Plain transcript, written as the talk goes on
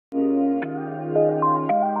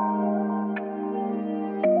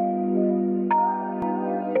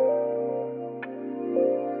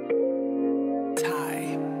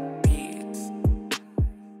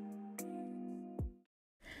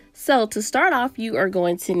So to start off, you are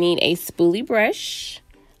going to need a spoolie brush,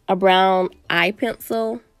 a brown eye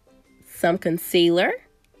pencil, some concealer,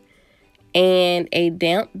 and a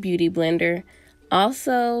damp beauty blender.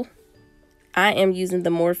 Also, I am using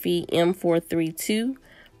the Morphe M432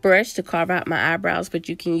 brush to carve out my eyebrows, but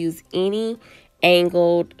you can use any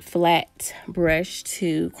angled flat brush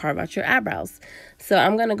to carve out your eyebrows. So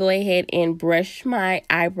I'm going to go ahead and brush my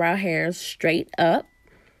eyebrow hairs straight up.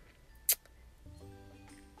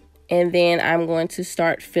 And then I'm going to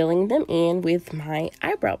start filling them in with my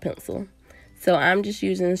eyebrow pencil. So I'm just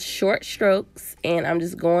using short strokes and I'm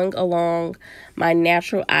just going along my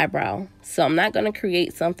natural eyebrow. So I'm not going to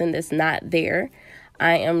create something that's not there.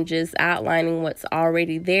 I am just outlining what's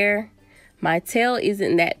already there. My tail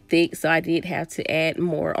isn't that thick, so I did have to add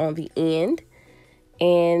more on the end.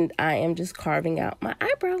 And I am just carving out my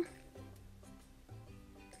eyebrow.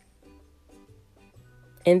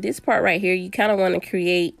 And this part right here, you kind of want to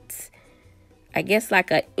create, I guess,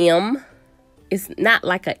 like a M. It's not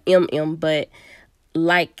like a MM, but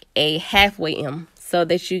like a halfway M, so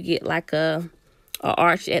that you get like a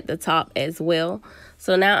arch at the top as well.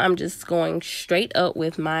 So now I'm just going straight up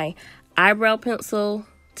with my eyebrow pencil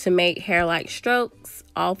to make hair-like strokes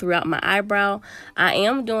all throughout my eyebrow. I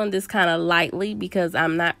am doing this kind of lightly because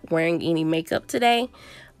I'm not wearing any makeup today,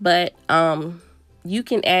 but you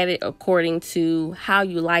can add it according to how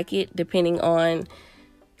you like it, depending on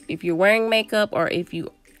if you're wearing makeup or if you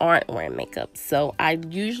aren't wearing makeup. So I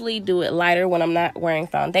usually do it lighter when I'm not wearing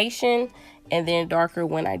foundation and then darker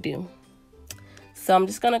when I do. So I'm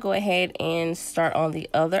just going to go ahead and start on the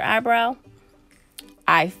other eyebrow.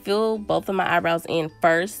 I fill both of my eyebrows in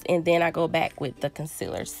first and then I go back with the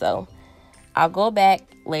concealer. So I'll go back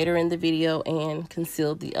later in the video and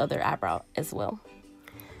conceal the other eyebrow as well.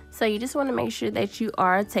 So you just want to make sure that you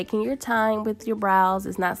are taking your time with your brows.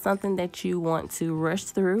 It's not something that you want to rush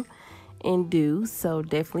through and do. So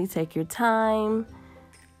definitely take your time,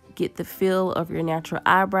 get the feel of your natural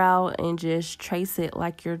eyebrow, and just trace it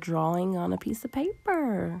like you're drawing on a piece of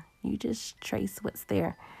paper. You just trace what's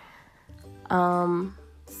there.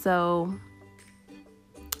 So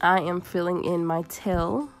I am filling in my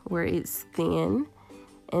tail where it's thin.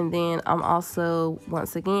 And then I'm also,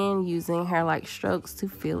 once again, using hair-like strokes to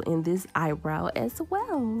fill in this eyebrow as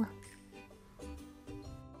well.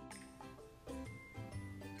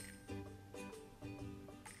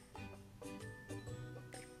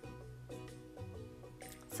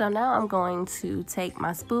 So now I'm going to take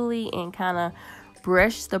my spoolie and kind of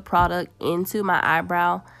brush the product into my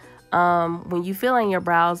eyebrow. When you fill in your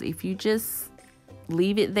brows, if you just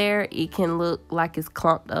leave it there, it can look like it's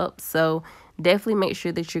clumped up. So definitely make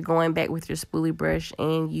sure that you're going back with your spoolie brush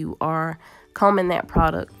and you are combing that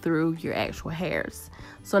product through your actual hairs.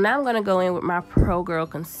 So now I'm going to go in with my Pro Girl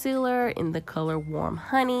concealer in the color Warm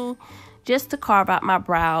Honey just to carve out my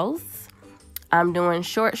brows. I'm doing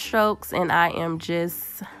short strokes and I am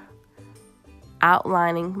just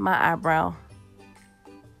outlining my eyebrow.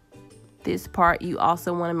 This part, you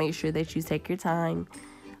also want to make sure that you take your time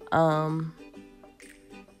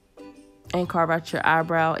and carve out your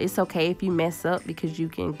eyebrow. It's okay if you mess up because you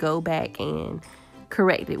can go back and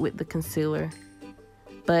correct it with the concealer.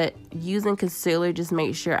 But using concealer just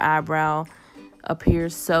makes your eyebrow appear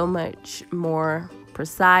so much more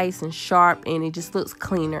precise and sharp, and it just looks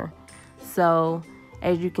cleaner. So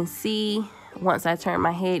as you can see, once I turn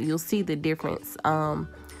my head, you'll see the difference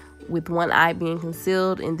with one eye being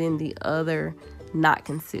concealed and then the other not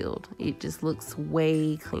concealed. It just looks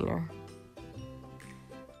way cleaner.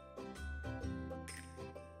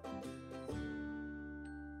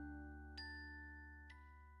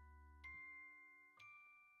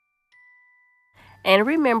 And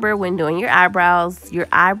remember, when doing your eyebrows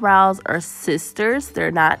are sisters.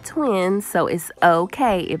 They're not twins, so it's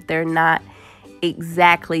okay if they're not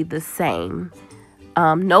exactly the same.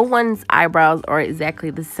 No one's eyebrows are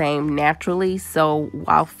exactly the same naturally, so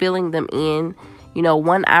while filling them in, you know,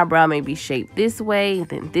 one eyebrow may be shaped this way,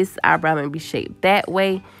 then this eyebrow may be shaped that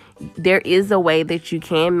way. There is a way that you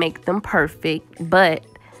can make them perfect, but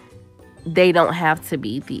they don't have to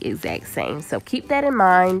be the exact same. So keep that in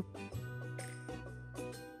mind.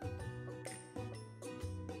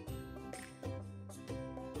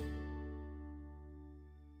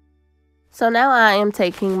 So now I am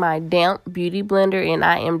taking my damp beauty blender and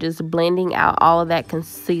I am just blending out all of that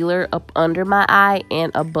concealer up under my eye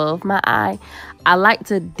and above my eye. I like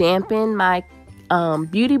to dampen my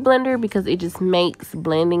beauty blender because it just makes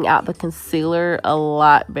blending out the concealer a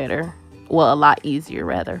lot better. Well, a lot easier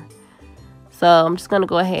rather. So I'm just going to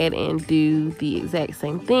go ahead and do the exact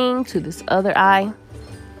same thing to this other eye.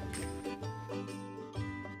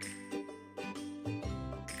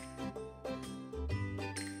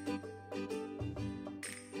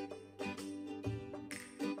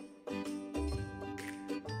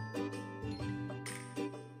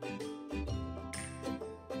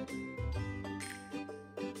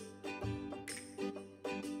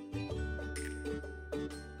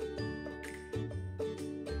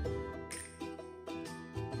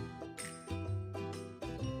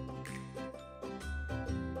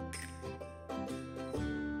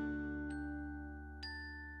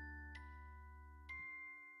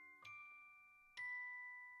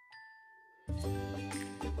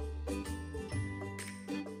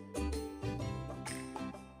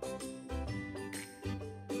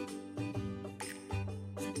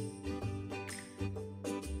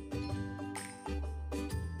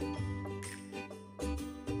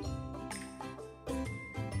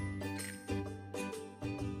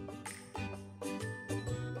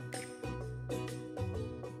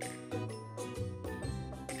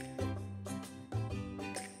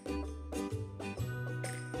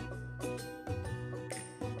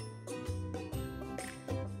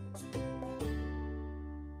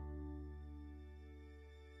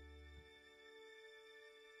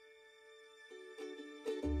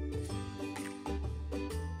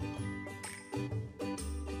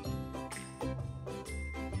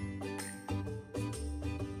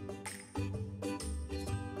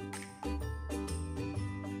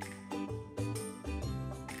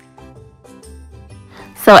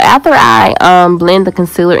 So after I blend the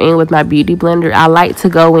concealer in with my beauty blender, I like to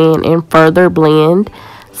go in and further blend.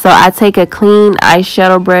 So I take a clean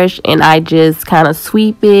eyeshadow brush and I just kind of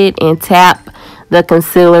sweep it and tap the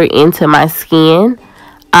concealer into my skin.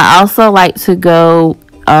 I also like to go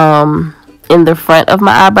in the front of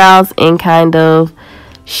my eyebrows and kind of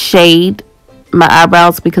shade my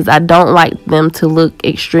eyebrows because I don't like them to look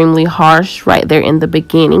extremely harsh right there in the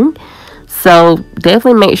beginning. So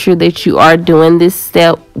definitely make sure that you are doing this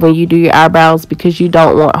step when you do your eyebrows because you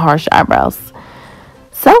don't want harsh eyebrows.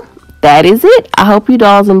 So that is it. I hope you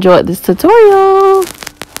dolls enjoyed this tutorial.